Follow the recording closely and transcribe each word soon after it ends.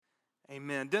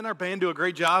Amen. Didn't our band do a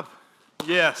great job?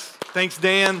 Yes. Thanks,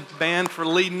 Dan, band, for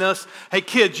leading us. Hey,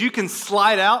 kids, you can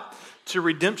slide out to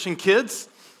Redemption Kids.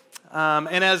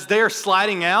 And as they're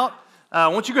sliding out, I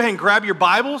want you to go ahead and grab your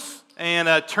Bibles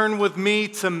and turn with me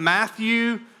to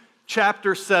Matthew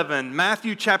chapter 7.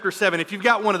 Matthew chapter 7. If you've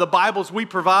got one of the Bibles we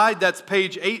provide, that's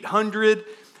page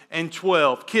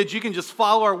 812. Kids, you can just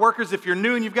follow our workers. If you're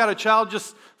new and you've got a child,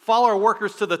 just follow our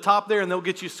workers to the top there and they'll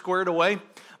get you squared away.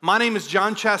 My name is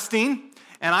John Chasteen,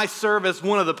 and I serve as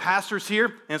one of the pastors here,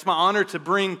 and it's my honor to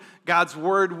bring God's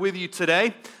Word with you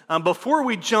today. Before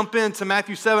we jump into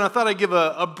Matthew 7, I thought I'd give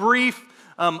a brief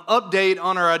update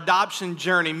on our adoption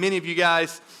journey. Many of you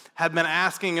guys have been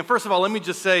asking, and first of all, let me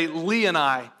just say, Lee and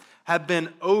I have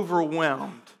been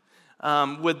overwhelmed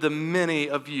with the many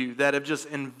of you that have just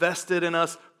invested in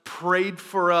us, prayed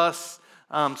for us,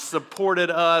 supported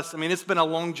us. I mean, it's been a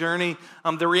long journey.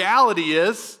 The reality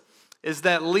is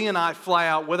that Lee and I fly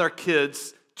out with our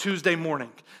kids Tuesday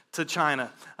morning to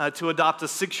China to adopt a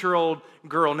 6-year-old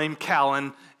girl named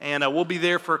Callan, and we'll be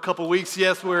there for a couple weeks.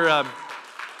 Yes, we're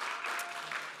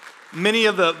many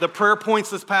of the prayer points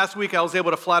this past week. I was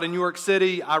able to fly to New York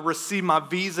City. I received my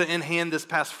visa in hand this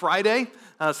past Friday,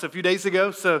 so a few days ago.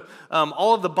 So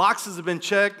all of the boxes have been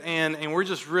checked, and we're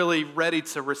just really ready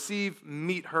to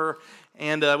meet her.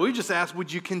 And we just ask,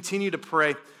 would you continue to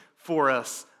pray for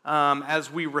us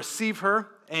as we receive her?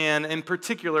 And in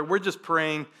particular, we're just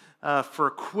praying for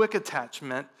a quick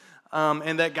attachment,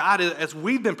 and that God, as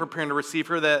we've been preparing to receive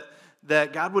her,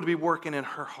 that God would be working in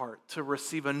her heart to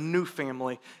receive a new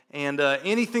family. And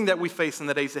anything that we face in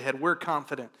the days ahead, we're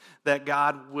confident that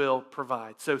God will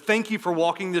provide. So thank you for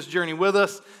walking this journey with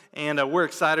us, and we're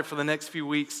excited for the next few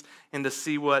weeks and to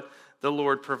see what the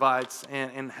Lord provides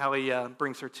and how He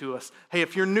brings her to us. Hey,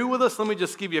 if you're new with us, let me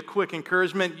just give you a quick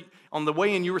encouragement. On the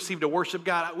way in, you received a worship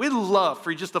guide. We'd love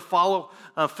for you just to fill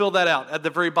that out at the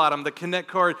very bottom, the Connect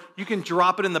card. You can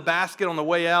drop it in the basket on the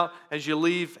way out as you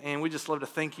leave, and we just love to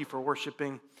thank you for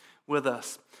worshiping with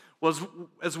us. Well,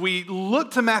 as we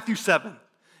look to Matthew 7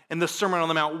 and the Sermon on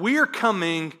the Mount, we are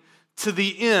coming to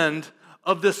the end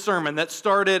of this sermon that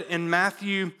started in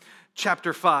Matthew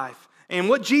chapter 5. And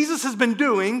what Jesus has been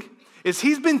doing is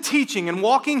He's been teaching and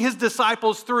walking His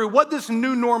disciples through what this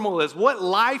new normal is, what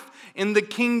life in the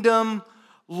kingdom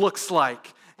looks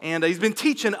like. And He's been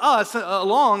teaching us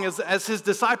along as His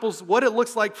disciples what it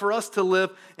looks like for us to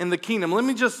live in the kingdom. Let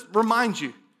me just remind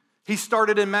you, He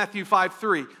started in Matthew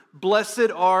 5:3. Blessed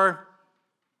are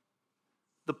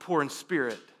the poor in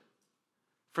spirit,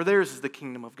 for theirs is the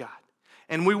kingdom of God.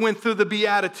 And we went through the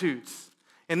Beatitudes.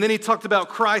 And then He talked about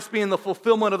Christ being the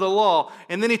fulfillment of the law.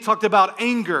 And then He talked about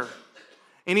anger.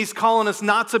 And He's calling us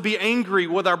not to be angry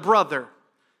with our brother.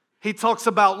 He talks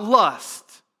about lust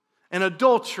and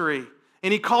adultery.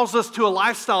 And He calls us to a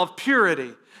lifestyle of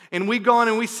purity. And we go on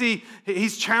and we see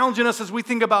He's challenging us as we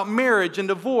think about marriage and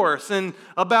divorce and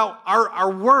about our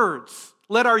words.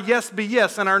 Let our yes be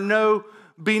yes and our no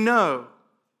be no.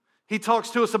 He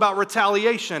talks to us about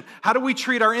retaliation. How do we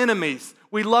treat our enemies?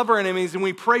 We love our enemies and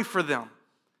we pray for them.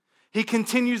 He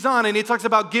continues on and He talks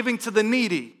about giving to the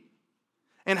needy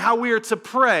and how we are to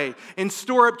pray and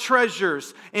store up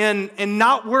treasures and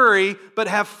not worry, but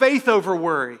have faith over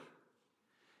worry.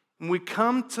 And we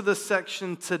come to the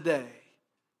section today,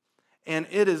 and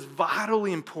it is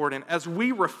vitally important as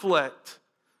we reflect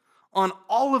on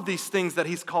all of these things that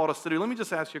He's called us to do. Let me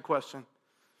just ask you a question.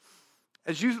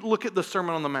 As you look at the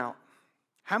Sermon on the Mount,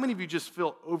 how many of you just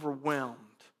feel overwhelmed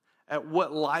at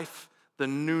what life, the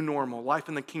new normal, life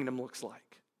in the kingdom looks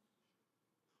like?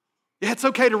 Yeah, it's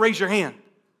okay to raise your hand.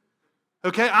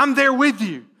 Okay, I'm there with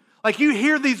you. Like you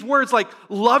hear these words like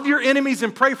love your enemies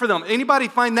and pray for them. Anybody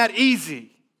find that easy?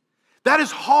 That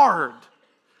is hard.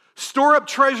 Store up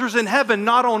treasures in heaven,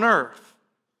 not on earth.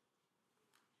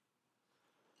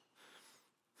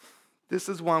 This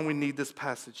is why we need this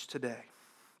passage today.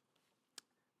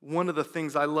 One of the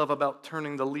things I love about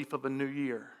turning the leaf of a new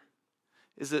year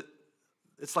is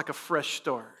it's like a fresh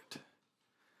start.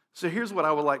 So here's what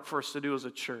I would like for us to do as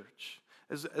a church.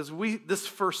 As we, this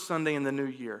first Sunday in the new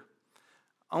year,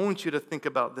 I want you to think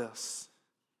about this.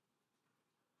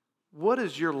 What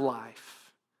is your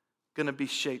life going to be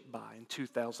shaped by in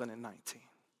 2019?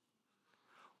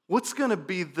 What's going to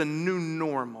be the new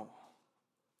normal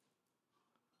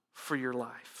for your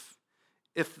life?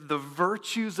 If the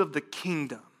virtues of the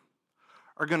kingdom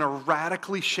are going to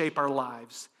radically shape our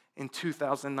lives in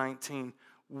 2019,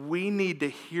 we need to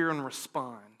hear and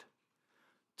respond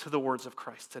to the words of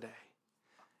Christ today.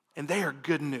 And they are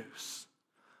good news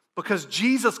because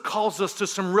Jesus calls us to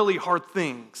some really hard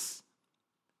things,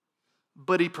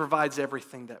 but He provides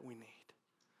everything that we need.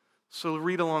 So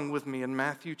read along with me in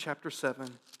Matthew chapter 7,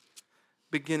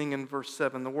 beginning in verse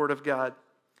 7. The Word of God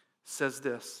says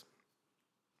this: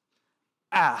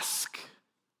 Ask,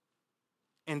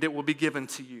 and it will be given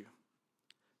to you.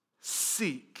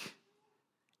 Seek,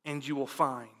 and you will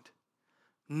find.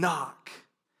 Knock,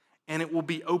 and it will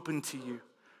be open to you.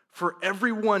 For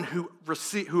everyone who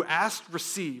asks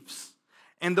receives,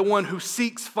 and the one who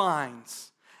seeks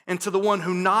finds, and to the one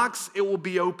who knocks it will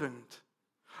be opened.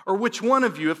 Or which one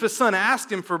of you, if his son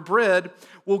asks him for bread,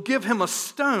 will give him a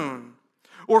stone?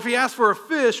 Or if he asks for a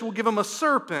fish, will give him a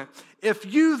serpent?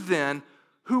 If you then,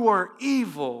 who are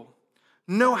evil,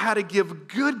 know how to give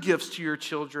good gifts to your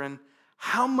children,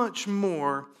 how much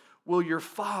more will your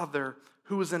Father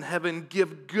who is in heaven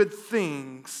give good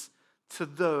things to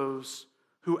those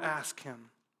who ask him?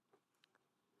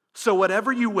 So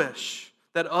whatever you wish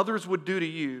that others would do to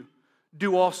you,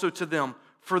 do also to them.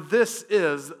 For this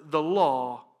is the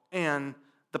law and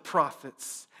the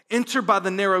prophets. Enter by the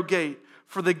narrow gate,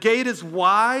 for the gate is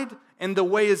wide and the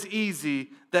way is easy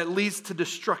that leads to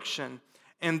destruction,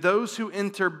 and those who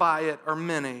enter by it are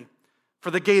many.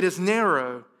 For the gate is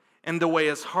narrow and the way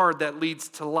is hard that leads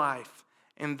to life,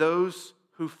 and those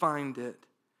who find it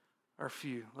are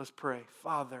few. Let's pray.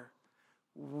 Father,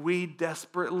 we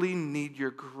desperately need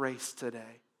your grace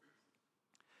today.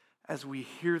 As we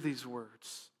hear these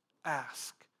words,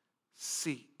 ask,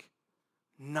 seek,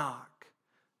 knock,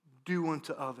 do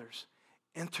unto others,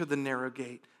 enter the narrow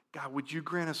gate. God, would you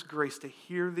grant us grace to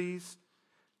hear these,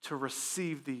 to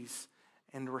receive these,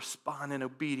 and respond in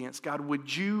obedience? God,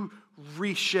 would you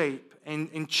reshape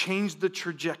and change the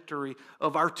trajectory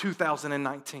of our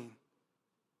 2019?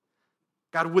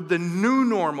 God, would the new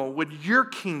normal, would your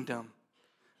kingdom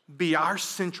be our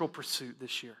central pursuit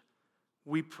this year?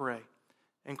 We pray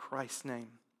in Christ's name.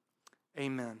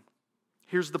 Amen.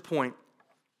 Here's the point.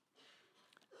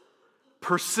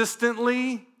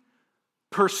 Persistently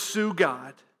pursue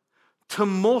God to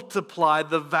multiply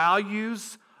the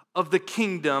values of the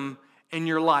kingdom in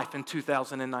your life in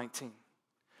 2019.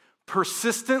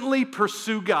 Persistently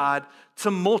pursue God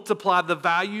to multiply the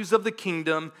values of the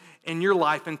kingdom in your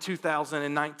life in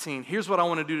 2019. Here's what I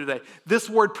want to do today. This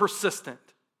word persistent.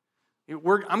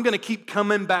 I'm going to keep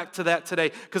coming back to that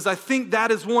today because I think that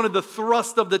is one of the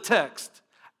thrust of the text.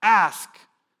 Ask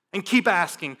and keep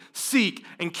asking. Seek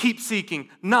and keep seeking.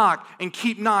 Knock and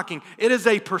keep knocking. It is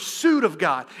a pursuit of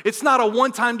God. It's not a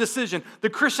one-time decision. The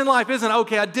Christian life isn't,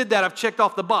 okay, I did that, I've checked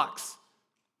off the box.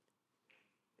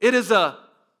 It is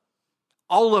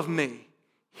all of me,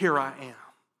 here I am.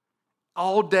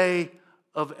 All day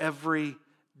of every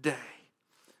day.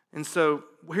 And so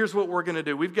here's what we're going to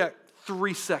do. We've got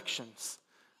 3 sections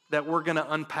that we're going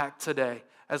to unpack today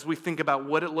as we think about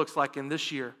what it looks like in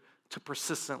this year to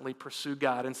persistently pursue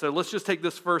God. And so let's just take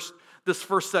this first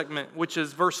segment, which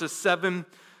is verses 7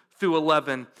 through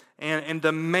 11. And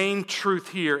the main truth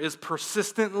here is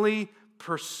persistently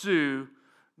pursue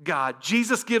God.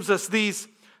 Jesus gives us these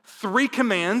 3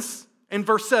 commands in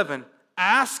verse 7.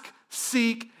 Ask,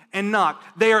 seek, and knock.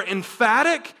 They are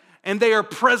emphatic and they are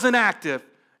present active.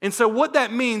 And so what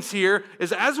that means here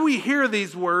is as we hear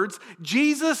these words,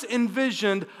 Jesus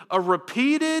envisioned a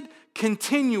repeated,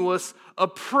 continuous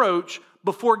approach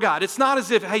before God. It's not as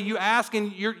if, hey, you ask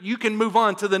and you can move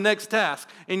on to the next task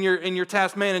in your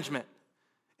task management.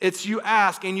 It's you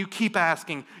ask and you keep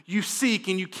asking. You seek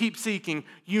and you keep seeking.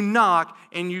 You knock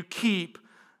and you keep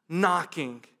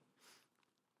knocking.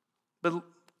 But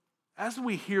as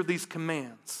we hear these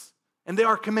commands, and they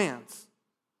are commands,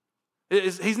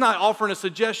 he's not offering a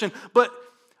suggestion, but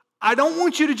I don't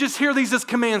want you to just hear these as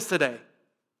commands today.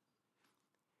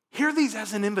 Hear these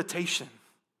as an invitation.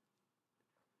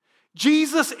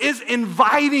 Jesus is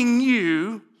inviting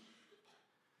you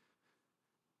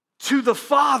to the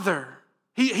Father.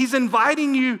 He's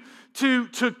inviting you to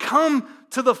come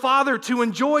to the Father, to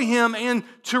enjoy Him, and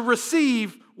to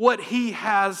receive what He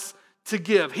has to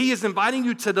give. He is inviting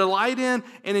you to delight in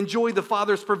and enjoy the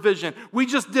Father's provision. We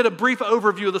just did a brief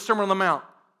overview of the Sermon on the Mount.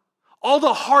 All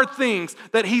the hard things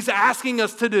that He's asking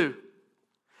us to do.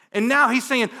 And now He's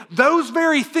saying, those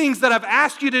very things that I've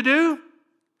asked you to do,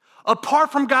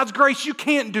 apart from God's grace, you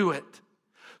can't do it.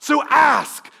 So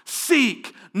ask,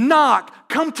 seek, knock,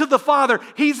 come to the Father.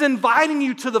 He's inviting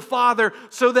you to the Father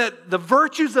so that the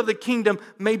virtues of the kingdom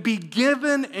may be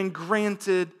given and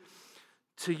granted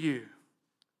to you.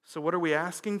 So what are we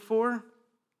asking for?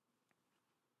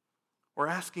 We're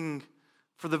asking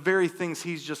for the very things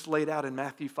He's just laid out in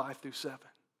Matthew 5 through 7.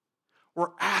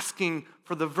 We're asking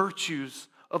for the virtues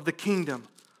of the kingdom.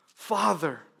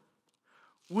 Father,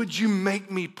 would you make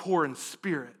me poor in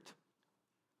spirit?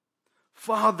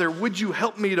 Father, would you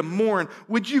help me to mourn?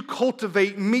 Would you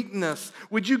cultivate meekness?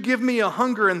 Would you give me a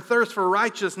hunger and thirst for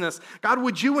righteousness? God,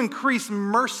 would you increase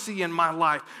mercy in my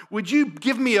life? Would you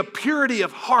give me a purity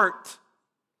of heart?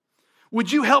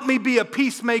 Would you help me be a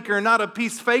peacemaker, not a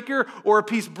peace faker or a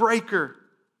peace breaker?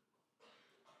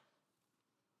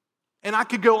 And I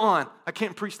could go on. I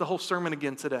can't preach the whole sermon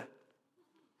again today,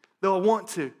 though I want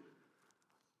to.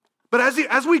 But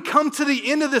as we come to the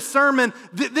end of this sermon,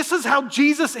 this is how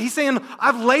Jesus, he's saying,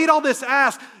 I've laid all these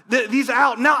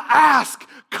out. Now ask,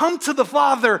 come to the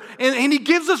Father. And he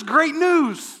gives us great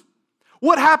news.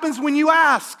 What happens when you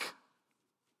ask?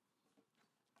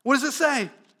 What does it say?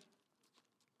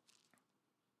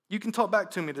 You can talk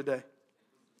back to me today.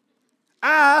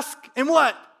 Ask, and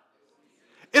what?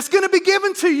 It's going to be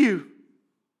given to you.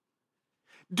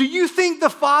 Do you think the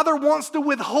Father wants to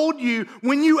withhold you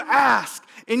when you ask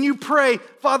and you pray,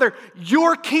 Father,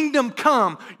 your kingdom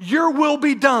come, your will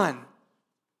be done?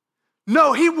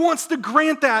 No, he wants to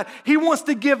grant that. He wants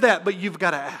to give that, but you've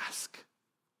got to ask.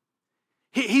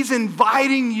 He's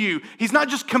inviting you. He's not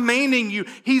just commanding you.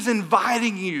 He's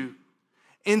inviting you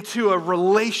into a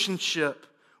relationship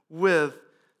with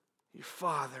your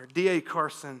Father. D.A.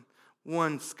 Carson,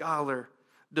 one scholar,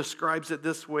 describes it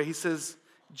this way. He says,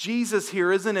 Jesus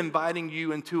here isn't inviting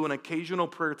you into an occasional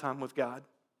prayer time with God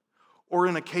or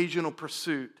an occasional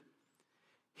pursuit.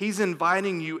 He's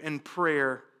inviting you in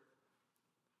prayer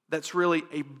that's really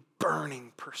a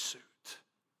burning pursuit.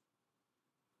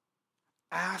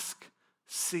 Ask,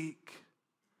 seek,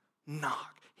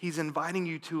 knock. He's inviting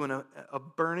you to a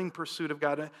burning pursuit of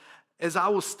God. As I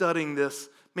was studying this,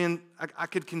 man, I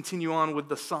could continue on with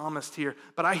the psalmist here,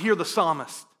 but I hear the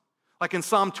psalmist, like in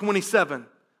Psalm 27,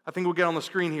 I think we'll get on the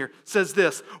screen here, says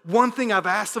this, one thing I've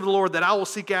asked of the Lord that I will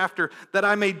seek after, that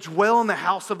I may dwell in the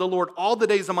house of the Lord all the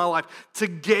days of my life, to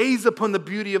gaze upon the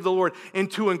beauty of the Lord and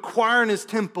to inquire in his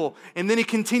temple. And then he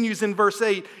continues in verse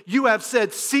 8, you have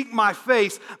said, seek my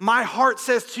face. My heart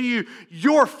says to you,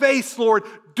 your face, Lord,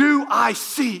 do I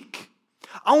seek.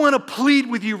 I want to plead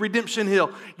with you, Redemption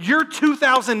Hill. Your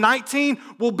 2019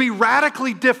 will be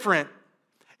radically different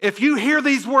if you hear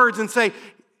these words and say,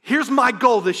 here's my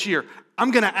goal this year. I'm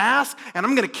going to ask and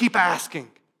I'm going to keep asking.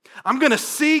 I'm going to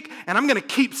seek and I'm going to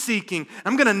keep seeking.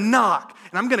 I'm going to knock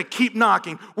and I'm going to keep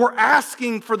knocking. We're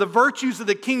asking for the virtues of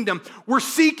the kingdom. We're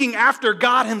seeking after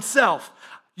God himself.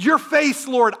 Your face,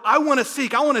 Lord, I want to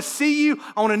seek. I want to see you.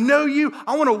 I want to know you.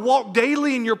 I want to walk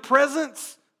daily in your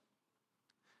presence.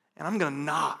 And I'm going to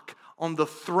knock on the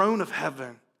throne of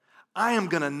heaven. I am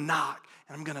going to knock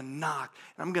and I'm going to knock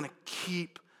and I'm going to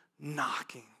keep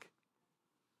knocking.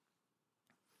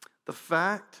 The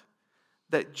fact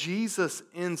that Jesus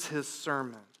ends his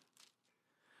sermon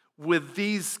with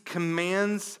these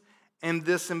commands and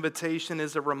this invitation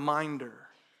is a reminder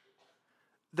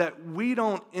that we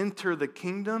don't enter the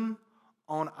kingdom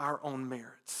on our own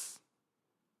merits.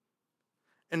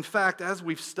 In fact, as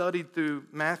we've studied through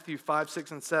Matthew 5,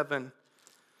 6, and 7,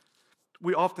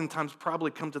 we oftentimes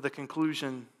probably come to the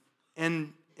conclusion,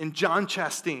 in John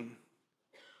Chastain,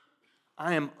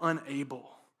 I am unable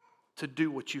to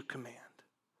do what you command.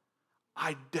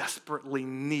 I desperately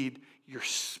need your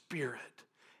Spirit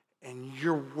and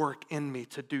your work in me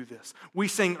to do this. We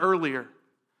sang earlier,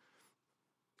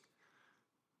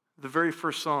 the very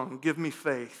first song, Give Me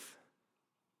Faith.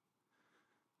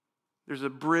 There's a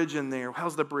bridge in there.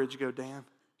 How's the bridge go, Dan?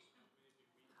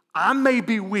 I may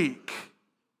be weak,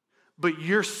 but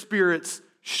your Spirit's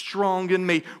strong in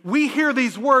me. We hear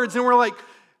these words and we're like,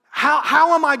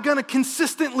 how am I going to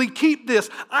consistently keep this?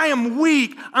 I am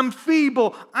weak. I'm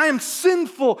feeble. I am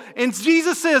sinful. And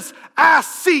Jesus says,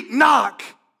 ask, seek, knock.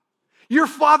 Your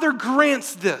Father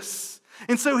grants this.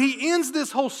 And so he ends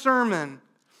this whole sermon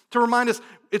to remind us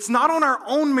it's not on our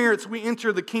own merits we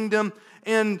enter the kingdom,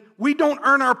 and we don't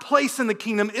earn our place in the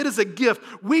kingdom. It is a gift.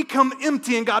 We come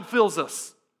empty and God fills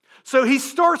us. So he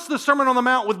starts the Sermon on the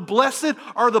Mount with, blessed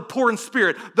are the poor in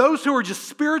spirit, those who are just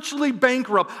spiritually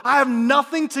bankrupt. I have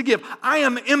nothing to give. I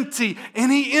am empty.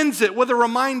 And he ends it with a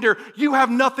reminder, you have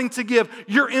nothing to give.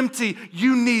 You're empty.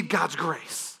 You need God's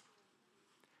grace.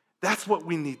 That's what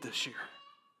we need this year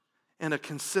in a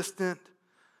consistent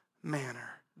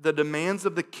manner. The demands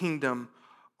of the kingdom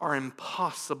are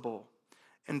impossible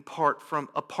apart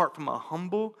from a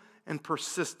humble and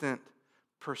persistent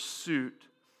pursuit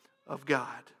of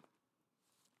God.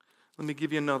 Let me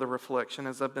give you another reflection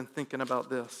as I've been thinking about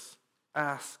this.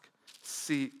 Ask,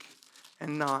 seek,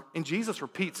 and knock. And Jesus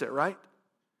repeats it, right?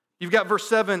 You've got verse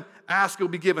 7, ask, you'll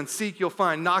be given. Seek, you'll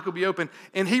find. Knock, will be open.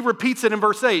 And he repeats it in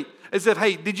verse 8 as if,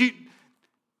 hey,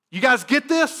 you guys get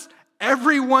this?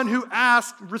 Everyone who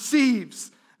asks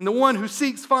receives. And the one who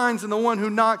seeks finds, and the one who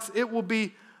knocks, it will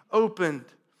be opened.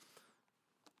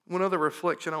 One other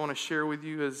reflection I want to share with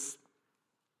you is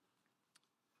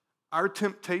our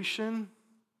temptation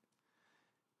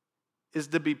is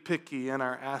to be picky in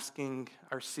our asking,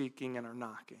 our seeking, and our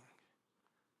knocking.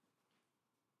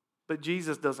 But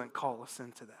Jesus doesn't call us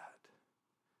into that.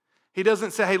 He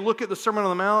doesn't say, hey, look at the Sermon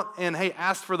on the Mount and, hey,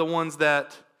 ask for the ones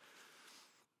that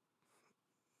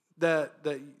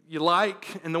you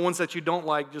like, and the ones that you don't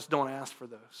like, just don't ask for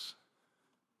those.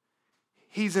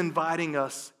 He's inviting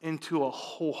us into a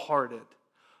wholehearted,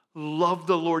 love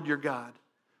the Lord your God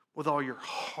with all your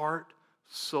heart,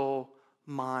 soul,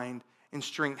 mind, and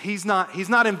strength. He's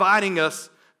not inviting us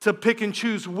to pick and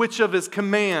choose which of his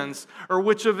commands or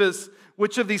which of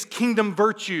these kingdom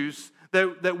virtues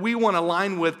that we want to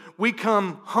align with. We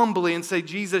come humbly and say,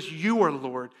 Jesus, you are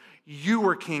Lord. You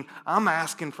are King. I'm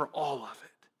asking for all of it.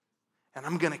 And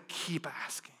I'm going to keep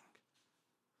asking.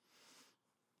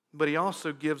 But he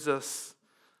also gives us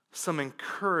some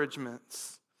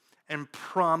encouragements and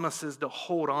promises to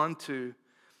hold on to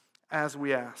as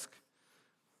we ask.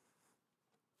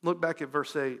 Look back at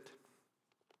verse 8.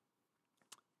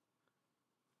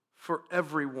 For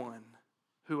everyone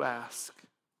who asks.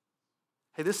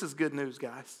 Hey, this is good news,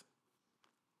 guys.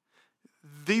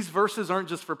 These verses aren't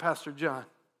just for Pastor John.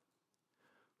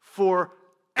 For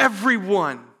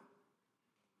everyone.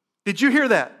 Did you hear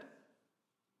that?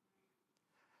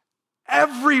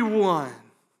 Everyone.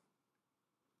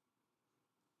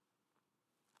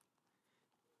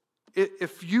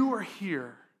 If you are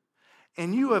here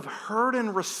and you have heard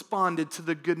and responded to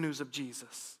the good news of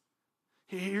Jesus,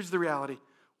 here's the reality.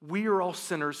 We are all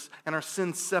sinners, and our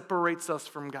sin separates us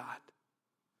from God.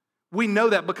 We know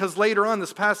that because later on in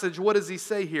this passage, what does he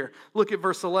say here? Look at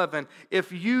verse 11.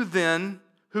 If you then,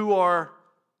 who are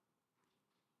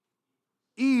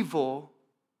evil,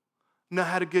 know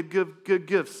how to give good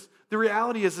gifts. The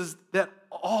reality is that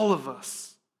all of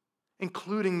us,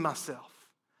 including myself,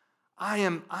 I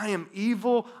am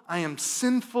evil, I am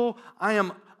sinful, I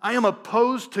am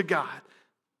opposed to God.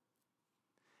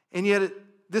 And yet,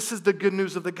 this is the good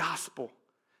news of the gospel.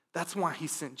 That's why he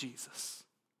sent Jesus.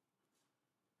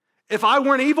 If I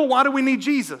weren't evil, why do we need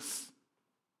Jesus?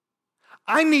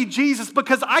 I need Jesus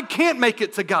because I can't make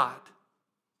it to God.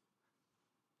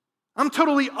 I'm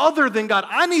totally other than God.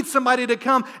 I need somebody to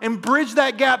come and bridge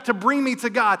that gap to bring me to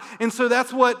God. And so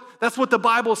that's what the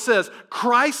Bible says.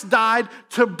 Christ died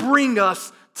to bring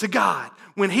us to God.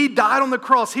 When he died on the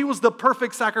cross, he was the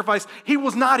perfect sacrifice. He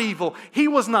was not evil. He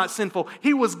was not sinful.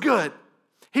 He was good.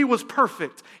 He was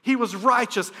perfect. He was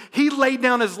righteous. He laid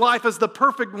down his life as the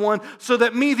perfect one so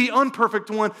that me, the unperfect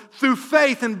one, through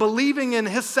faith and believing in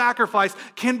his sacrifice,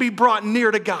 can be brought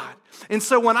near to God. And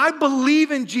so when I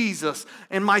believe in Jesus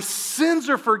and my sins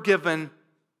are forgiven,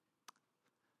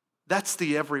 that's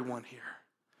the everyone here.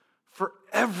 For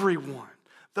everyone,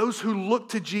 those who look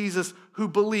to Jesus, who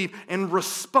believe and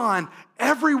respond,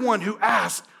 everyone who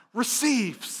asks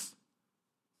receives.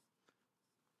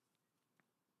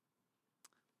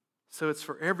 So it's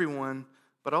for everyone,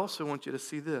 but I also want you to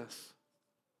see this.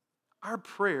 Our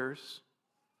prayers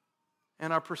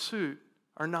and our pursuit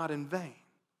are not in vain.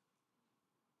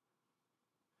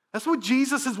 That's what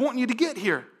Jesus is wanting you to get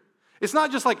here. It's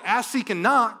not just like ask, seek, and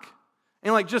knock,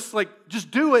 and just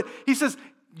do it. He says,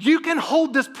 you can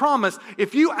hold this promise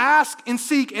if you ask and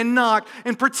seek and knock,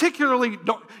 and particularly,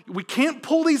 we can't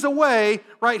pull these away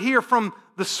right here from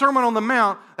the Sermon on the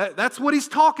Mount. That's what he's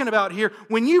talking about here.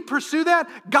 When you pursue that,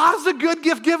 God is a good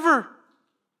gift giver.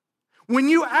 When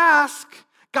you ask,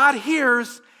 God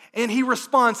hears and he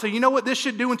responds. So you know what this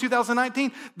should do in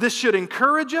 2019? This should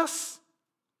encourage us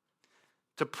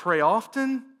to pray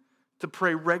often, to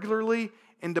pray regularly,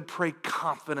 and to pray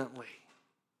confidently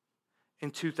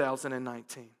in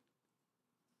 2019.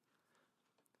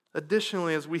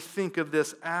 Additionally, as we think of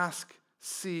this ask,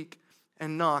 seek,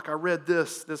 and knock, I read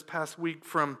this past week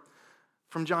from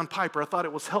John Piper. I thought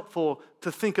it was helpful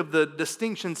to think of the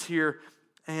distinctions here.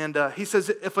 And he says,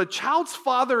 if a child's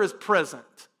father is present,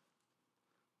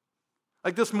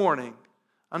 like this morning,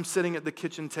 I'm sitting at the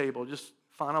kitchen table just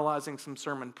finalizing some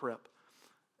sermon prep.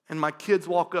 And my kids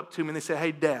walk up to me and they say,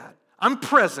 hey, Dad, I'm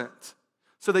present.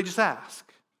 So they just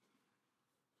ask.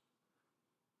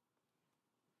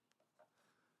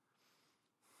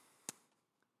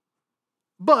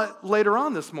 But later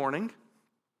on this morning,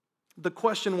 the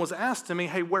question was asked to me,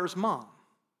 hey, where's Mom?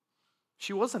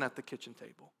 She wasn't at the kitchen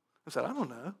table. I said, I don't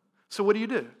know. So what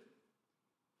do?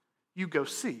 You go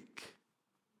seek.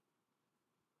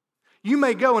 You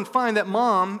may go and find that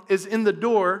Mom is in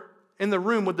the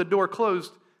room with the door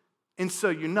closed, and so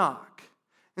you knock.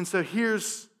 And so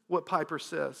here's what Piper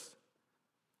says.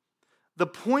 The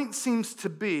point seems to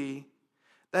be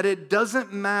that it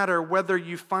doesn't matter whether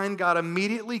you find God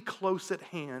immediately close at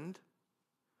hand,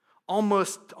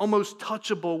 almost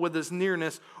touchable with his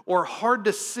nearness, or hard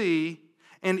to see,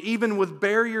 and even with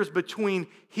barriers between.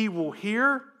 He will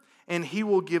hear and he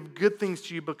will give good things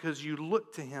to you because you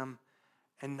look to him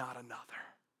and not another.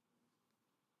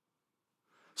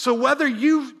 So whether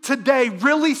you today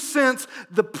really sense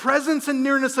the presence and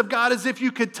nearness of God as if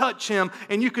you could touch him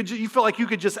and you feel like you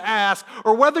could just ask,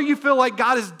 or whether you feel like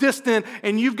God is distant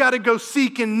and you've got to go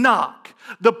seek and knock,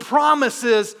 the promise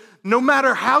is no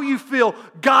matter how you feel,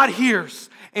 God hears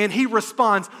and he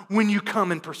responds when you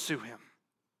come and pursue him.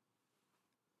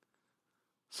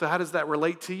 So how does that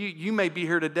relate to you? You may be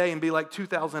here today and be like,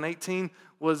 2018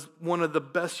 was one of the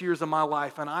best years of my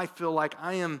life, and I feel like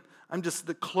I'm just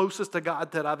the closest to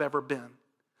God that I've ever been.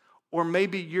 Or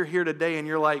maybe you're here today and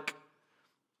you're like,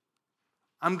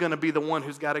 I'm going to be the one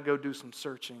who's got to go do some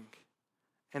searching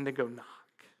and to go knock.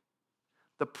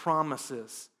 The promise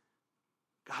is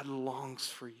God longs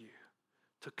for you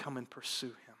to come and pursue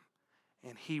him,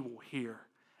 and he will hear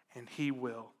and he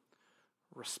will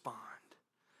respond.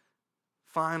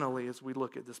 Finally, as we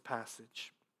look at this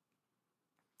passage,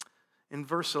 in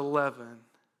verse 11,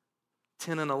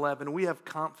 10 and 11, we have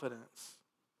confidence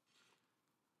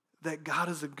that God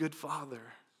is a good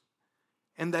father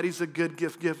and that he's a good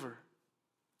gift giver.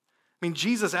 I mean,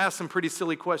 Jesus asked some pretty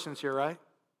silly questions here, right?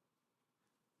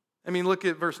 I mean, look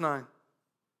at verse 9.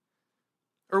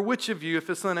 Or which of you, if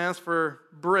his son asks for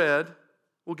bread,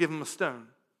 will give him a stone?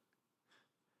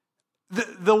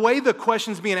 The way the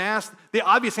question's being asked, the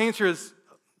obvious answer is,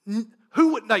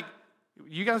 who would, like,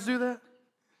 you guys do that?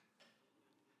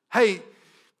 Hey,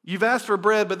 you've asked for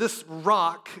bread, but this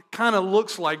rock kind of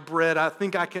looks like bread. I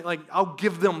think I can, I'll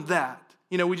give them that.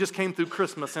 You know, we just came through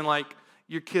Christmas and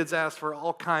your kids asked for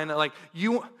all kind of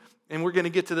and we're going to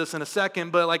get to this in a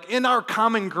second, but in our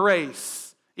common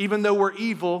grace, even though we're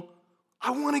evil, I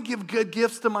want to give good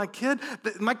gifts to my kid.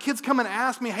 My kids come and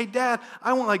ask me, hey, Dad,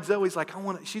 I want, Zoe's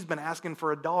she's been asking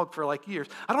for a dog for years.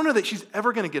 I don't know that she's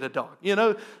ever going to get a dog. You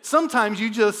know, sometimes you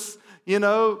just,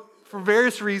 for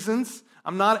various reasons,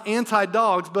 I'm not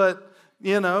anti-dogs, but,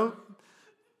 I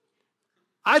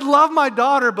love my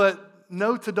daughter, but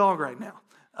no to dog right now.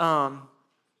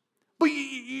 But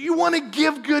you want to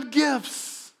give good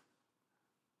gifts.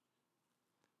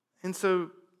 And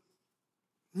so,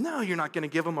 no, you're not going to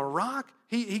give him a rock.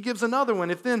 He gives another one.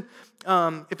 If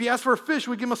he asks for a fish,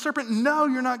 we give him a serpent. No,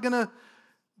 you're not going to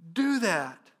do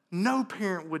that. No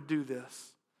parent would do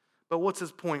this. But what's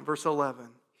his point? Verse 11.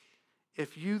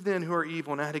 If you then who are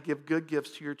evil know how to give good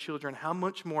gifts to your children, how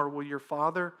much more will your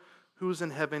Father who is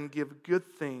in heaven give good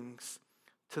things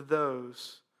to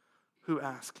those who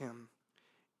ask him?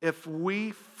 If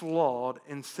we flawed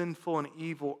and sinful and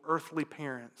evil earthly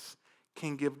parents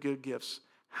can give good gifts,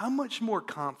 how much more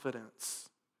confidence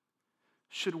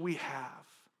should we have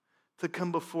to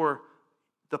come before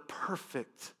the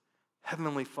perfect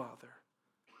Heavenly Father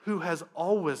who has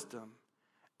all wisdom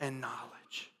and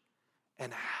knowledge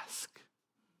and ask?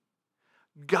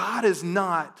 God is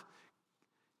not,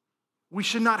 we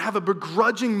should not have a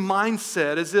begrudging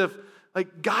mindset as if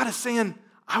God is saying,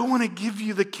 I want to give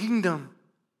you the kingdom.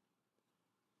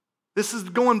 This is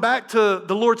going back to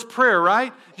the Lord's Prayer,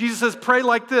 right? Jesus says, pray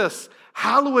like this.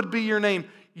 Hallowed be your name.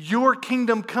 Your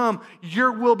kingdom come.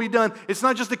 Your will be done. It's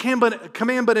not just a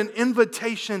command, but an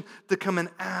invitation to come and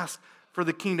ask for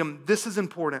the kingdom. This is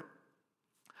important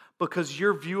because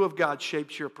your view of God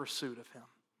shapes your pursuit of him.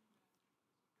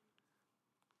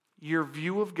 Your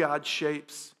view of God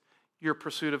shapes your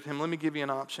pursuit of him. Let me give you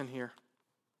an option here.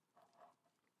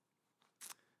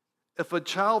 If a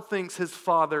child thinks his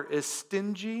father is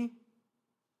stingy,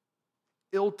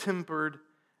 ill-tempered,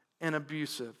 and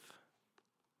abusive,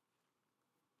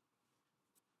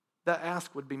 that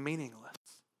ask would be meaningless,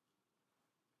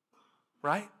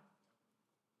 right?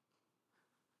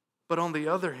 But on the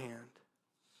other hand,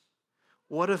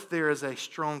 what if there is a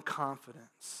strong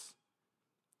confidence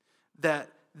that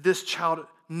this child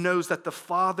knows that the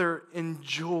father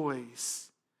enjoys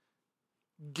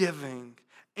giving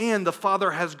and the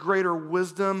father has greater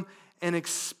wisdom and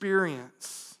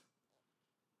experience,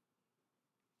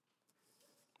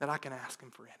 that I can ask him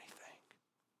for anything?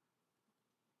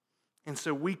 And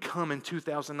so we come in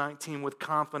 2019 with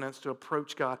confidence to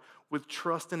approach God with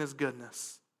trust in his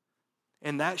goodness.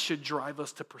 And that should drive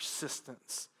us to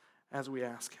persistence as we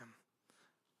ask him.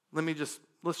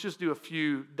 Let's just do a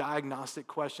few diagnostic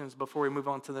questions before we move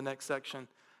on to the next section.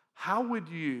 How would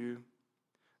you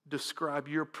describe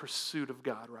your pursuit of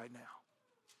God right now?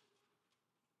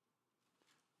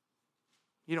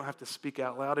 You don't have to speak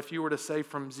out loud. If you were to say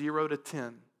from 0 to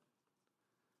 10,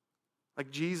 Like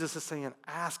Jesus is saying,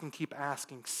 ask and keep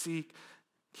asking, seek,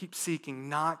 keep seeking,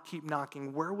 knock, keep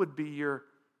knocking. Where would be your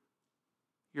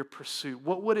pursuit?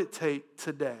 What would it take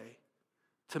today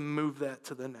to move that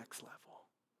to the next level?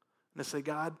 And to say,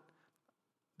 God,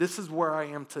 this is where I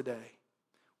am today.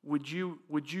 Would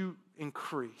you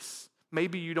increase?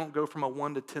 Maybe you don't go from a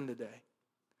 1 to 10 today,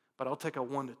 but I'll take a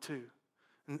 1 to 2.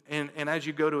 And as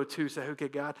you go to a 2, say, okay,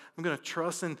 God, I'm going to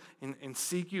trust and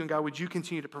seek you. And God, would you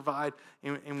continue to provide?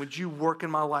 And would you work in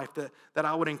my life that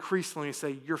I would increasingly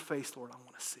say, your face, Lord, I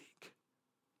want to seek.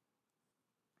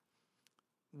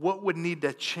 What would need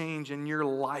to change in your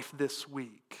life this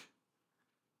week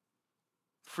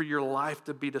for your life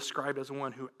to be described as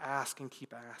one who asks and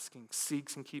keep asking,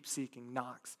 seeks and keeps seeking,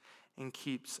 knocks and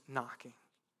keeps knocking?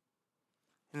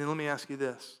 And then let me ask you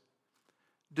this.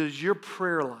 Does your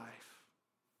prayer life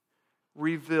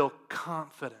reveal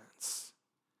confidence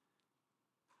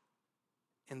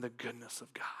in the goodness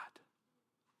of God?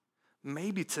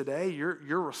 Maybe today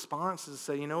your response is to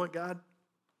say, you know what, God?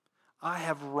 I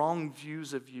have wrong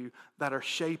views of you that are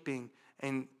shaping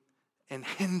and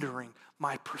hindering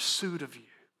my pursuit of you.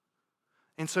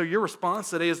 And so your response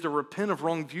today is to repent of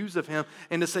wrong views of him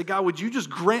and to say, God, would you just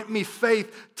grant me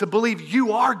faith to believe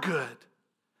you are good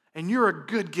and you're a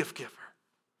good gift giver?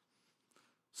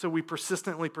 So we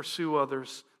persistently pursue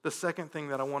others. The second thing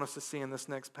that I want us to see in this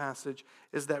next passage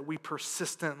is that we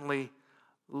persistently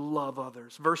love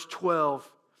others. Verse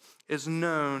 12 is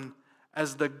known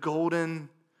as the golden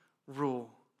rule.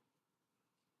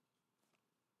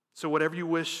 So whatever you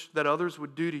wish that others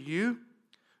would do to you,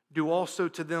 do also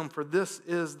to them, for this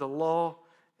is the law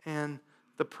and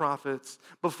the prophets.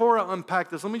 Before I unpack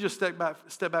this, let me just step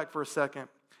back for a second.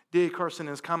 D.A. Carson,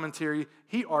 in his commentary,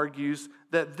 he argues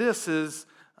that this is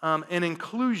an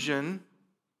inclusion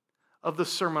of the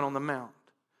Sermon on the Mount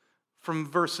from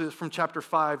chapter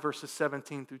 5, verses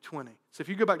 17 through 20. So if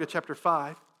you go back to chapter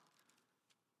 5,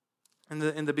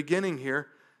 in the beginning here,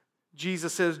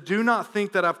 Jesus says, do not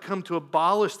think that I've come to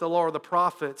abolish the law or the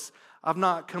prophets. I've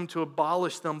not come to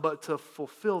abolish them, but to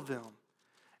fulfill them.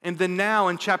 And then now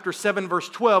in chapter 7, verse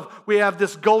 12, we have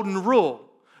this golden rule.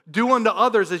 Do unto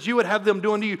others as you would have them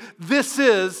do unto you. This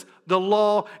is the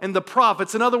law and the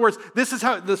prophets. In other words, this is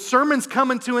how the sermon's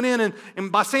coming to an end.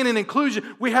 And by saying an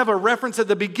inclusion, we have a reference at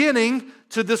the beginning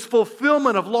to this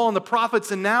fulfillment of law and the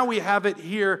prophets. And now we have it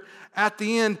here at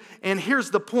the end. And here's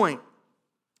the point.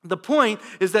 The point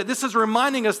is that this is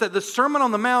reminding us that the Sermon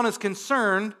on the Mount is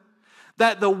concerned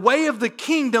that the way of the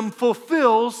kingdom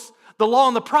fulfills the law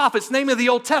and the prophets, namely the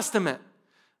Old Testament.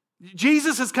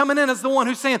 Jesus is coming in as the one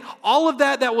who's saying, all of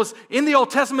that was in the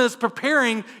Old Testament is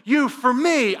preparing you for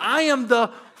me. I am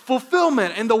the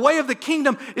fulfillment, and the way of the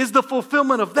kingdom is the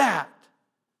fulfillment of that.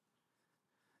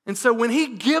 And so when he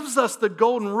gives us the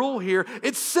golden rule here,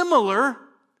 it's similar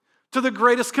to the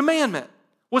greatest commandment.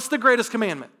 What's the greatest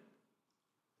commandment?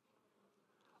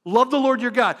 Love the Lord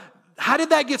your God. How did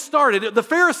that get started? The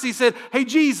Pharisee said, hey,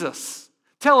 Jesus,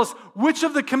 tell us which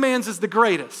of the commands is the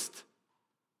greatest?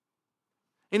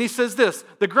 And he says this,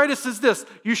 the greatest is this,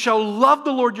 you shall love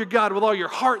the Lord your God with all your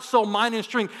heart, soul, mind, and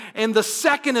strength. And the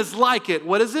second is like it.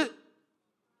 What is it?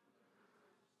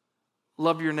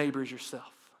 Love your neighbors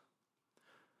yourself.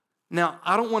 Now,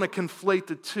 I don't want to conflate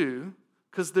the two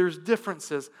because there's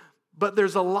differences, but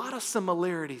there's a lot of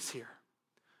similarities here.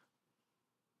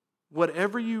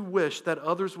 Whatever you wish that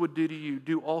others would do to you,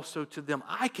 do also to them.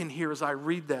 I can hear as I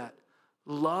read that,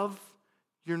 love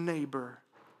your neighbor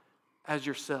as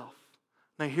yourself.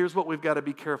 Now, here's what we've got to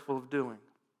be careful of doing.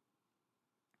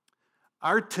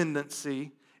 Our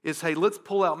tendency is, hey, let's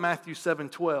pull out Matthew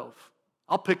 7:12.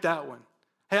 I'll pick that one.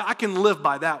 Hey, I can live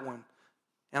by that one.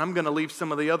 And I'm going to leave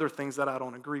some of the other things that I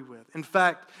don't agree with. In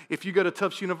fact, if you go to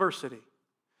Tufts University,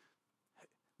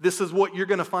 this is what you're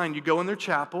going to find. You go in their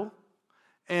chapel,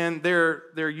 and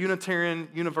they're Unitarian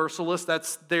Universalists.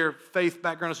 That's their faith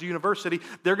background as a university.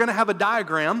 They're going to have a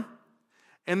diagram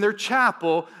in their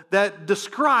chapel that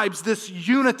describes this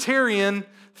Unitarian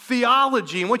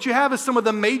theology. And what you have is some of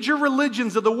the major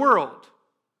religions of the world.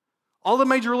 All the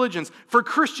major religions. For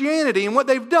Christianity, and what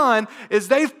they've done is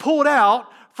they've pulled out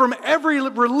from every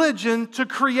religion to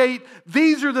create,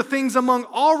 these are the things among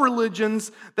all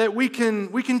religions that we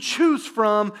can choose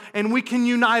from and we can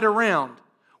unite around.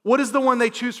 What is the one they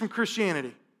choose from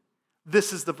Christianity?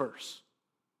 This is the verse.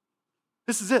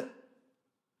 This is it.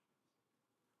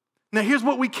 Now here's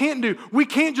what we can't do. We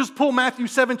can't just pull Matthew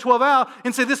 7:12 out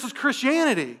and say this is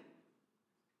Christianity.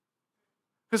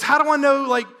 Because how do I know,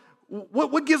 like,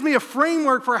 what gives me a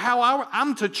framework for how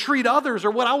I'm to treat others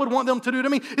or what I would want them to do to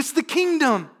me? It's the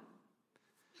kingdom.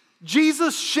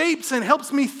 Jesus shapes and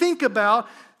helps me think about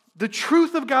the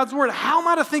truth of God's word. How am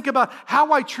I to think about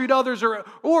how I treat others or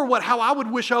how I would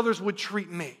wish others would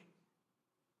treat me?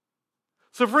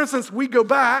 So for instance, we go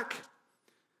back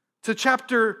to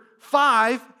chapter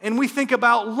 5 and we think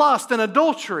about lust and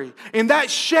adultery. And that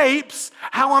shapes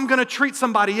how I'm going to treat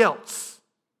somebody else.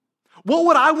 What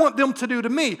would I want them to do to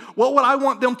me? What would I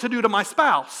want them to do to my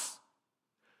spouse?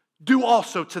 Do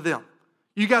also to them.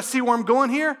 You guys see where I'm going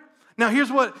here? Now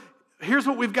here's what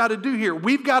we've got to do here.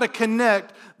 We've got to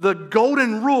connect the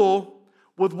golden rule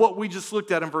with what we just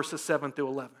looked at in verses 7 through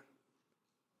 11.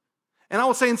 And I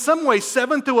would say in some ways,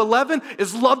 7 through 11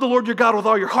 is love the Lord your God with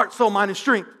all your heart, soul, mind, and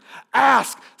strength.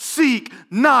 Ask, seek,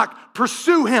 knock,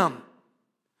 pursue him.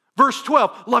 Verse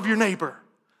 12, love your neighbor.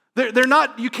 They're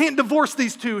not, you can't divorce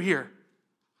these two here.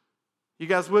 You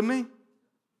guys with me?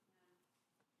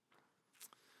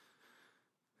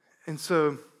 And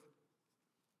so,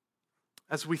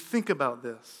 as we think about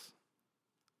this,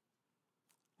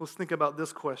 let's think about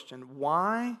this question.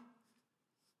 Why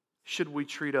should we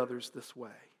treat others this way?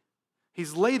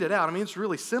 He's laid it out. I mean, it's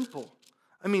really simple.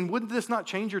 I mean, wouldn't this not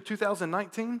change your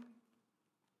 2019?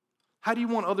 How do you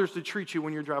want others to treat you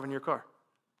when you're driving your car?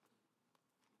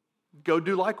 Go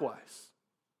do likewise.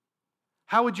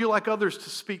 How would you like others to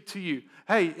speak to you?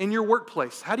 Hey, in your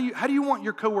workplace, how do you want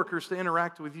your coworkers to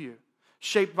interact with you?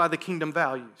 Shaped by the kingdom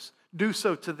values. Do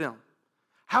so to them.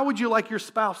 How would you like your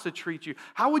spouse to treat you?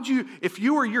 How would you, if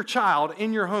you were your child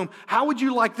in your home, how would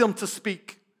you like them to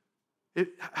speak?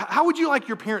 How would you like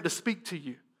your parent to speak to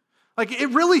you? Like, it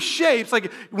really shapes,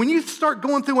 like, when you start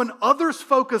going through an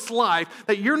others-focused life,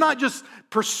 that you're not just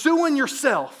pursuing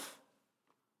yourself.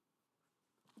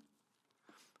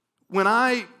 When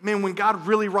God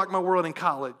really rocked my world in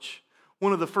college,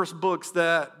 one of the first books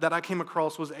that I came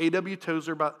across was A.W.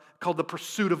 Tozer called The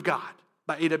Pursuit of God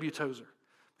by A.W. Tozer.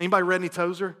 Anybody read any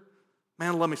Tozer?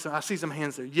 Man, I love me some. I see some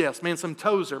hands there. Yes, man, some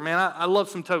Tozer. Man, I love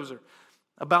some Tozer.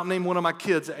 About named one of my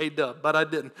kids A-Dub, but I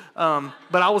didn't.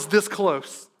 But I was this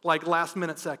close, like last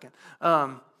minute second.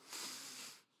 That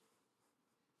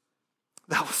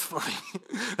was funny.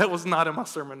 That was not in my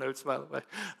sermon notes, by the way.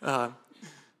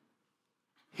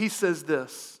 He says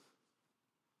this.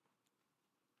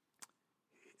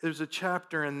 There's a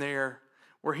chapter in there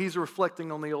where he's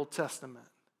reflecting on the Old Testament.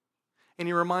 And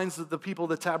he reminds the people of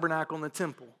the tabernacle and the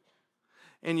temple.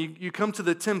 And you come to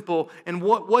the temple, and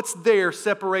what's there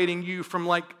separating you from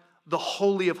like the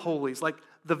Holy of Holies, like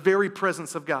the very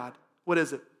presence of God? What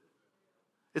is it?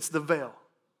 It's the veil.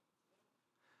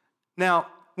 Now,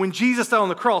 when Jesus died on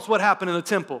the cross, what happened in the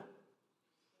temple?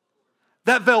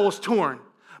 That veil was torn.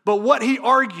 But what he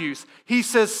argues, he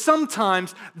says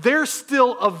sometimes there's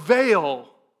still a veil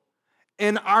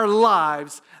in our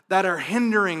lives that are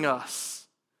hindering us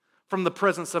from the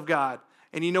presence of God.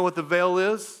 And you know what the veil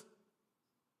is?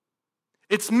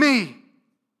 It's me.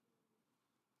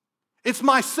 It's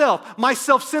myself, my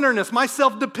self-centeredness, my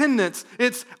self-dependence.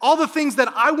 It's all the things that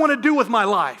I want to do with my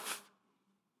life.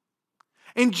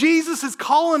 And Jesus is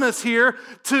calling us here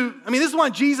this is why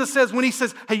Jesus says, when he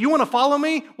says, hey, you want to follow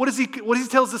me? What does he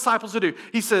tell his disciples to do?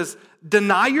 He says,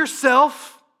 deny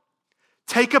yourself,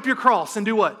 take up your cross, and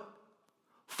do what?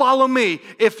 Follow me.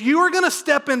 If you are going to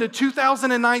step into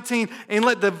 2019 and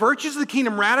let the virtues of the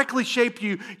kingdom radically shape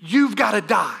you, you've got to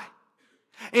die.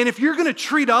 And if you're going to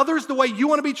treat others the way you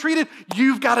want to be treated,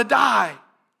 you've got to die.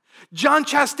 John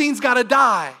Chastain's got to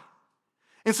die.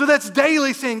 And so that's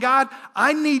daily saying, God,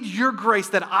 I need your grace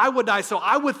that I would die so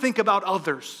I would think about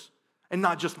others and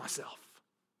not just myself.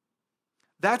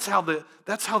 That's how the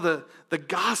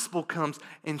gospel comes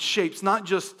and shapes not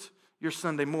just your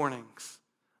Sunday mornings,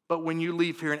 but when you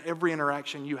leave here and every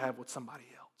interaction you have with somebody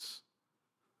else.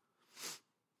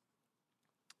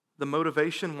 The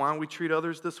motivation why we treat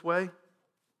others this way,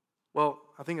 well,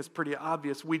 I think it's pretty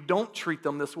obvious. We don't treat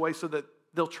them this way so that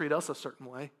they'll treat us a certain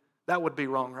way. That would be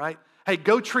wrong, right? Hey,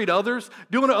 go treat others.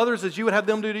 Do unto others as you would have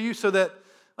them do to you so that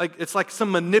it's like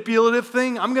some manipulative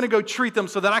thing. I'm going to go treat them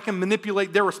so that I can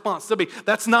manipulate their response to me.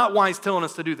 That's not why he's telling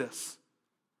us to do this.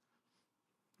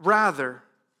 Rather,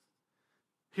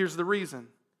 here's the reason.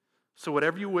 So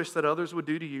whatever you wish that others would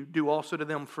do to you, do also to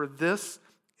them. For this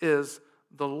is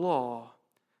the law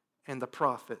and the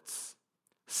prophets.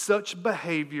 Such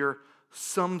behavior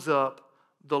sums up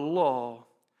the law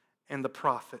and the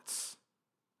prophets.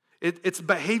 It's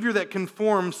behavior that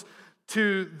conforms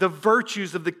to the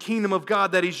virtues of the kingdom of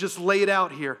God that he's just laid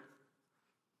out here.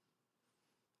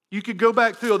 You could go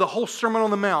back through the whole Sermon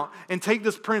on the Mount and take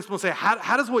this principle and say,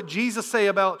 how does what Jesus say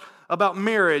about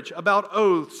marriage, about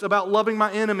oaths, about loving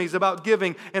my enemies, about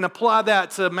giving, and apply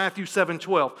that to Matthew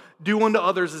 7:12. Do unto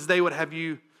others as they would have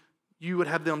you would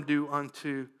have them do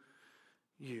unto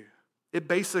you. It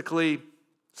basically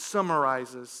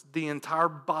summarizes the entire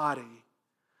body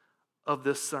of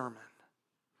this sermon.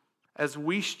 As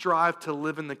we strive to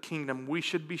live in the kingdom, we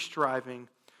should be striving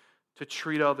to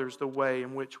treat others the way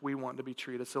in which we want to be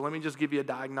treated. So let me just give you a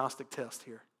diagnostic test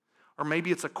here. Or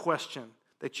maybe it's a question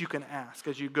that you can ask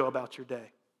as you go about your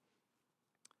day.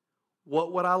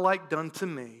 What would I like done to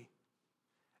me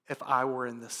if I were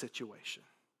in this situation?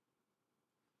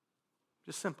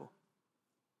 Just simple.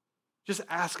 Just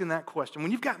asking that question.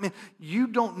 When you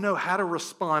don't know how to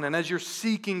respond, and as you're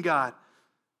seeking God,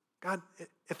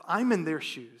 if I'm in their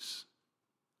shoes,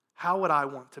 how would I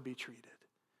want to be treated?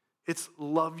 It's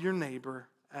love your neighbor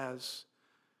as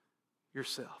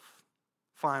yourself.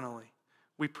 Finally,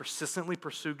 we persistently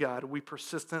pursue God. We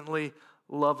persistently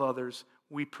love others.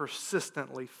 We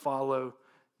persistently follow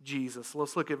Jesus.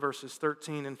 Let's look at verses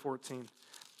 13 and 14,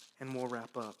 and we'll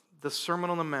wrap up. The Sermon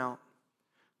on the Mount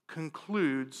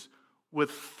concludes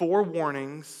with 4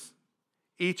 warnings,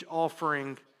 each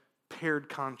offering paired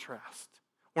contrast.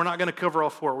 We're not going to cover all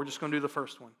 4. We're just going to do the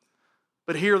first one.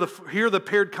 But here are the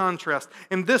paired contrast.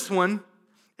 In this one,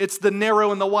 it's the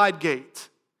narrow and the wide gate.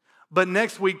 But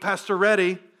next week, Pastor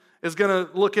Reddy is going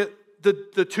to look at the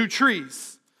 2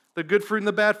 trees, the good fruit and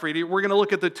the bad fruit. We're going to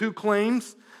look at the 2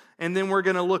 claims, and then we're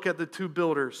going to look at the 2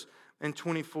 builders in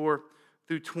 24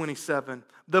 through 27.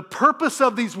 The purpose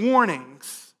of these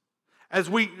warnings, as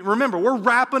we remember,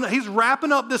 he's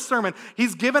wrapping up this sermon.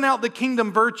 He's given out the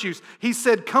kingdom virtues. He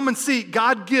said, come and see,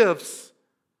 God gives.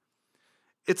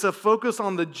 It's a focus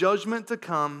on the judgment to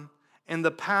come and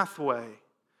the pathway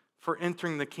for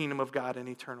entering the kingdom of God in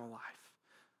eternal life.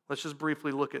 Let's just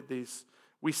briefly look at these.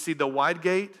 We see the wide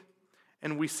gate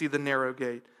and we see the narrow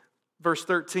gate. Verse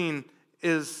 13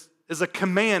 is a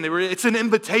command. It's an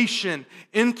invitation.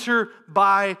 Enter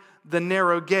by the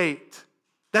narrow gate.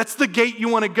 That's the gate you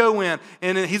want to go in.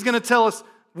 And he's going to tell us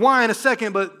why in a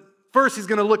second, but first he's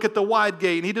going to look at the wide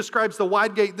gate. And he describes the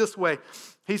wide gate this way.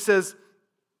 He says,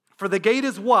 for the gate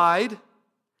is wide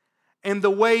and the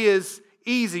way is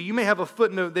easy. You may have a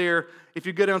footnote there if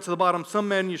you go down to the bottom. Some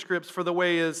manuscripts, for the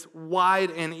way is wide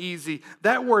and easy.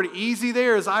 That word easy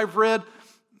there, as I've read,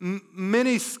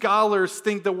 many scholars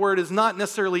think the word is not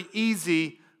necessarily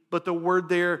easy, but the word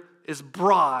there is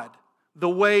broad. The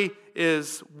way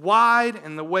is wide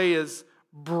and the way is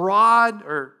broad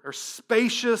or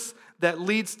spacious that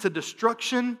leads to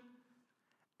destruction,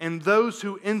 and those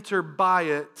who enter by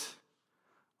it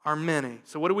are many.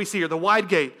 So what do we see here? The wide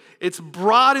gate. It's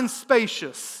broad and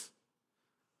spacious.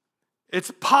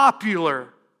 It's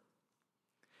popular.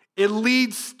 It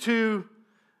leads to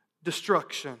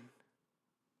destruction.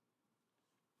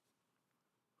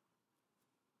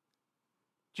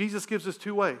 Jesus gives us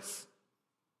 2 ways.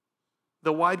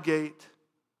 The wide gate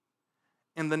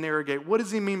and the narrow gate. What does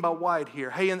he mean by wide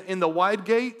here? Hey, in the wide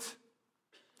gate,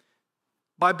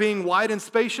 by being wide and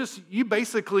spacious, you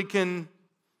basically can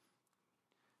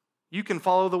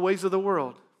follow the ways of the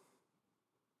world,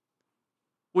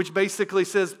 which basically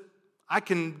says, I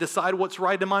can decide what's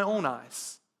right in my own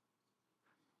eyes.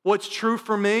 What's true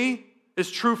for me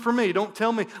is true for me. Don't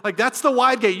tell me. That's the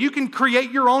wide gate. You can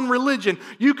create your own religion.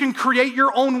 You can create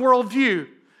your own worldview.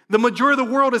 The majority of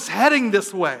the world is heading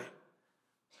this way.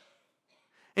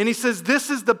 And he says this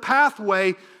is the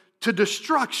pathway to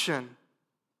destruction.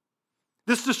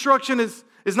 This destruction is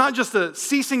not just a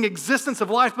ceasing existence of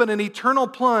life, but an eternal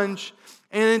plunge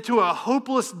and into a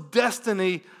hopeless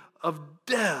destiny of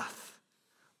death.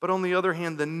 But on the other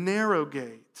hand, the narrow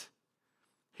gate,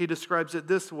 he describes it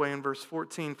this way in verse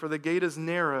 14. For the gate is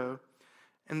narrow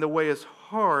and the way is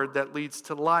hard that leads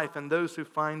to life, and those who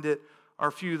find it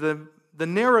are few. The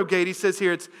narrow gate, he says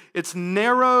here, it's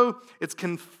narrow, it's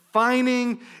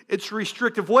confining, it's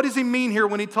restrictive. What does he mean here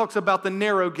when he talks about the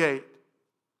narrow gate?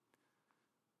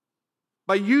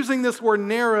 By using this word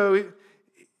narrow,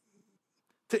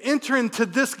 to enter into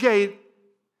this gate,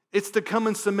 it's to come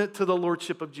and submit to the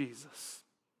lordship of Jesus.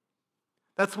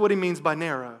 That's what he means by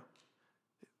narrow.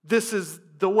 This is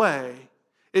the way.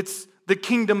 It's the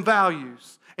kingdom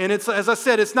values. And it's, as I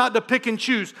said, it's not to pick and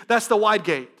choose. That's the wide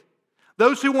gate.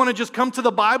 Those who want to just come to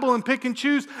the Bible and pick and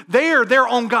choose, they're their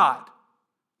own God.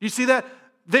 You see that?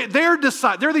 They're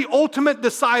the ultimate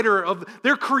decider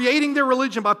they're creating their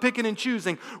religion by picking and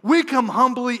choosing. We come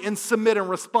humbly and submit and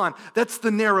respond. That's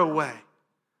the narrow way.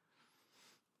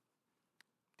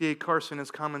 D.A. Carson, in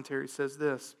his commentary, says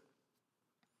this: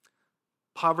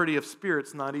 poverty of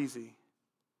spirit's not easy.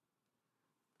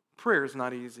 Prayer is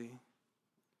not easy.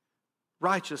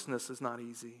 Righteousness is not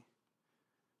easy.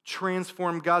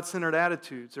 Transformed God-centered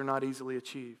attitudes are not easily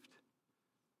achieved.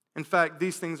 In fact,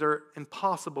 these things are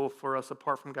impossible for us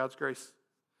apart from God's grace.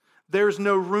 There's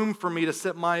no room for me to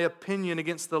set my opinion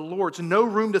against the Lord's. No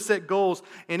room to set goals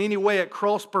in any way at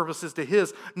cross purposes to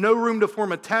His. No room to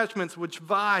form attachments which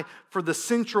vie for the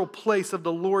central place of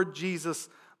the Lord Jesus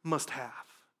must have.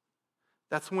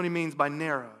 That's what He means by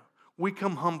narrow. We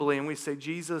come humbly and we say,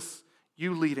 Jesus,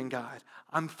 you lead and guide.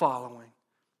 I'm following.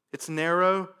 It's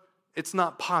narrow. It's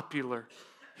not popular.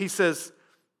 He says,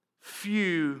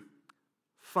 few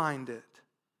find it.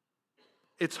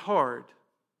 It's hard.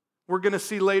 We're going to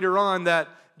see later on that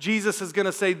Jesus is going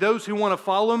to say, those who want to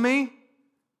follow me,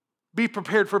 be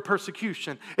prepared for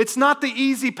persecution. It's not the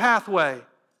easy pathway,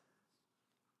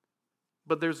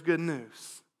 but there's good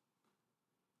news.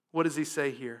 What does He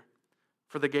say here?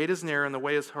 For the gate is narrow and the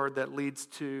way is hard that leads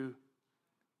to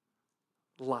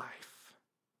life.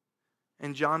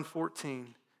 In John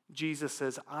 14, Jesus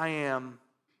says, I am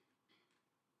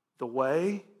the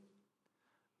way,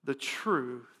 the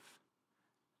truth,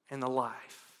 and the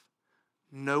life.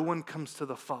 No one comes to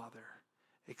the Father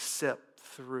except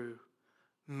through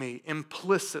me.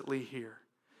 Implicitly here,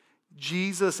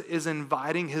 Jesus is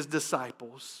inviting His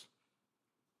disciples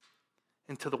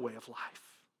into the way of life.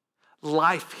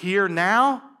 Life here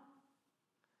now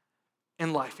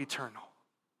and life eternal.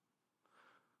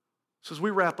 So as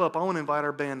we wrap up, I want to invite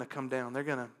our band to come down. They're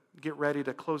going to get ready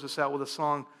to close us out with a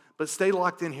song, but stay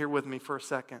locked in here with me for a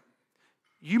second.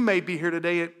 You may be here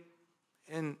today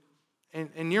and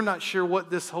you're not sure what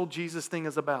this whole Jesus thing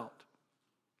is about.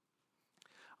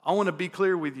 I want to be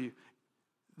clear with you.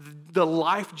 The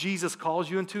life Jesus calls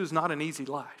you into is not an easy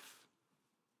life.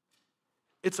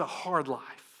 It's a hard life.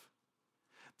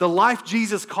 The life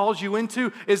Jesus calls you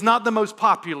into is not the most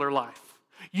popular life.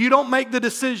 You don't make the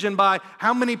decision by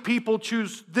how many people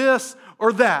choose this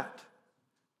or that.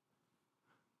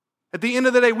 At the end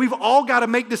of the day, we've all got to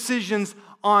make decisions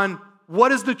on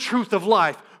what is the truth of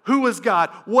life. Who is God?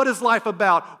 What is life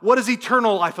about? What is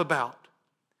eternal life about?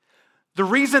 The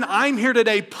reason I'm here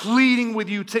today pleading with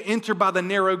you to enter by the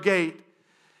narrow gate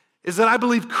is that I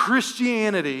believe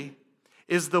Christianity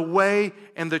is the way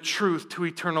and the truth to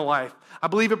eternal life. I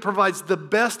believe it provides the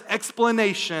best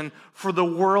explanation for the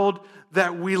world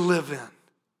that we live in.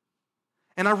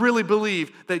 And I really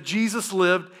believe that Jesus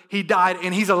lived, He died,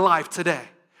 and He's alive today,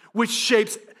 which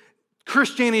shapes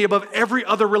Christianity above every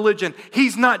other religion.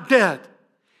 He's not dead.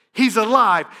 He's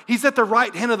alive. He's at the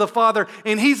right hand of the Father,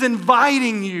 and He's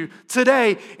inviting you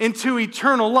today into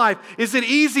eternal life. Is it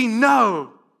easy?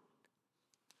 No.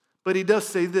 But He does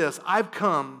say this, I've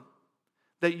come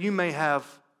that you may have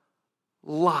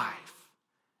life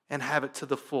and have it to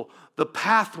the full. The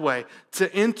pathway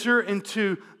to enter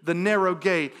into the narrow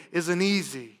gate isn't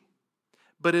easy,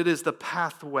 but it is the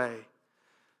pathway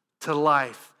to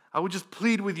life. I would just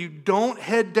plead with you, don't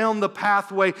head down the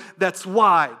pathway that's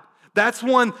wide. That's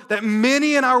one that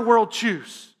many in our world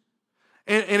choose.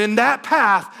 And in that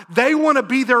path, they want to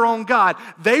be their own God.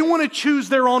 They want to choose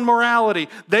their own morality.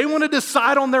 They want to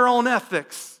decide on their own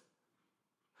ethics.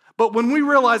 But when we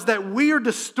realize that we are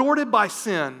distorted by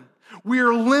sin, we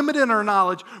are limited in our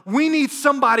knowledge, we need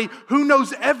somebody who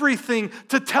knows everything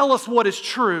to tell us what is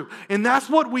true. And that's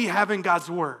what we have in God's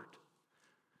Word.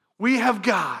 We have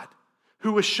God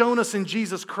who has shown us in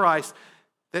Jesus Christ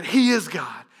that He is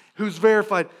God, who's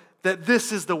verified that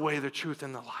this is the way, the truth,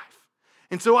 and the life.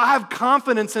 And so I have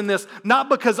confidence in this, not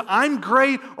because I'm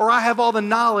great or I have all the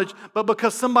knowledge, but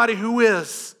because somebody who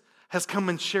is has come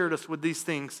and shared us with these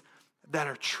things that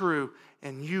are true,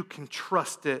 and you can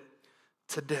trust it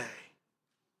today.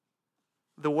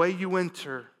 The way you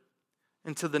enter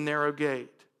into the narrow gate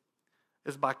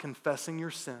is by confessing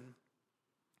your sin.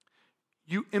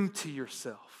 You empty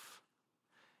yourself,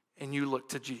 and you look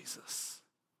to Jesus.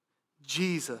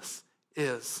 Jesus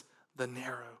is the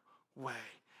narrow way.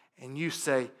 And you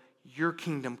say, your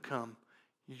kingdom come,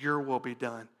 your will be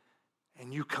done.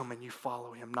 And you come and you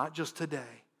follow Him, not just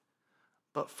today,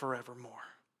 but forevermore.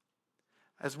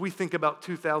 As we think about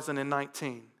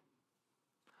 2019,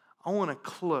 I want to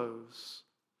close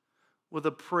with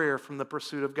a prayer from The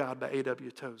Pursuit of God by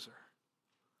A.W. Tozer.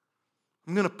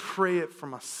 I'm going to pray it for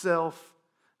myself.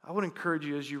 I would encourage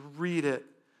you as you read it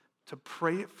to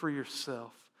pray it for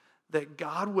yourself, that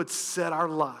God would set our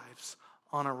lives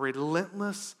on a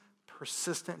relentless,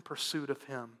 persistent pursuit of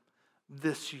Him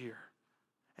this year.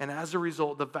 And as a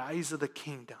result, the values of the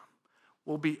kingdom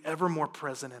will be ever more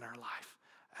present in our life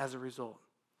as a result.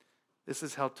 This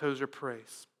is how Tozer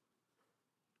prays.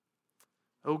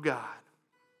 Oh God,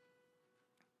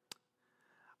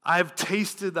 I have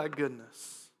tasted thy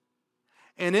goodness,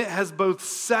 and it has both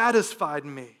satisfied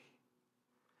me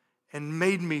and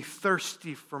made me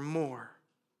thirsty for more.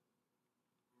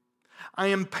 I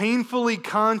am painfully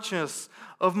conscious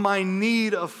of my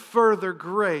need of further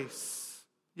grace.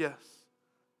 Yes.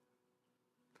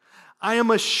 I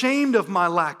am ashamed of my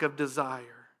lack of desire.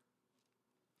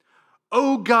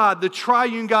 O God, the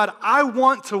triune God, I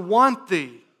want to want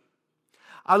Thee.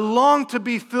 I long to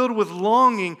be filled with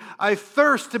longing. I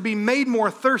thirst to be made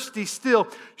more thirsty still.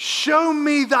 Show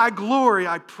me Thy glory,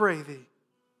 I pray Thee,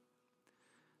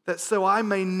 that so I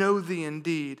may know Thee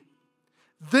indeed.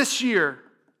 This year,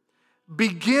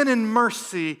 begin in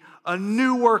mercy a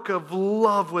new work of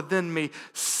love within me.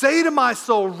 Say to my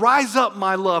soul, rise up,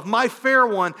 my love, my fair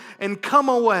one, and come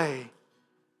away.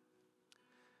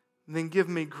 And then give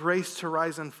me grace to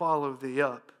rise and follow Thee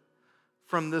up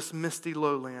from this misty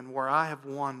lowland where I have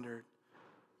wandered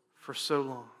for so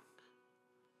long.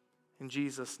 In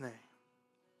Jesus' name,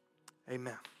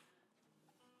 amen.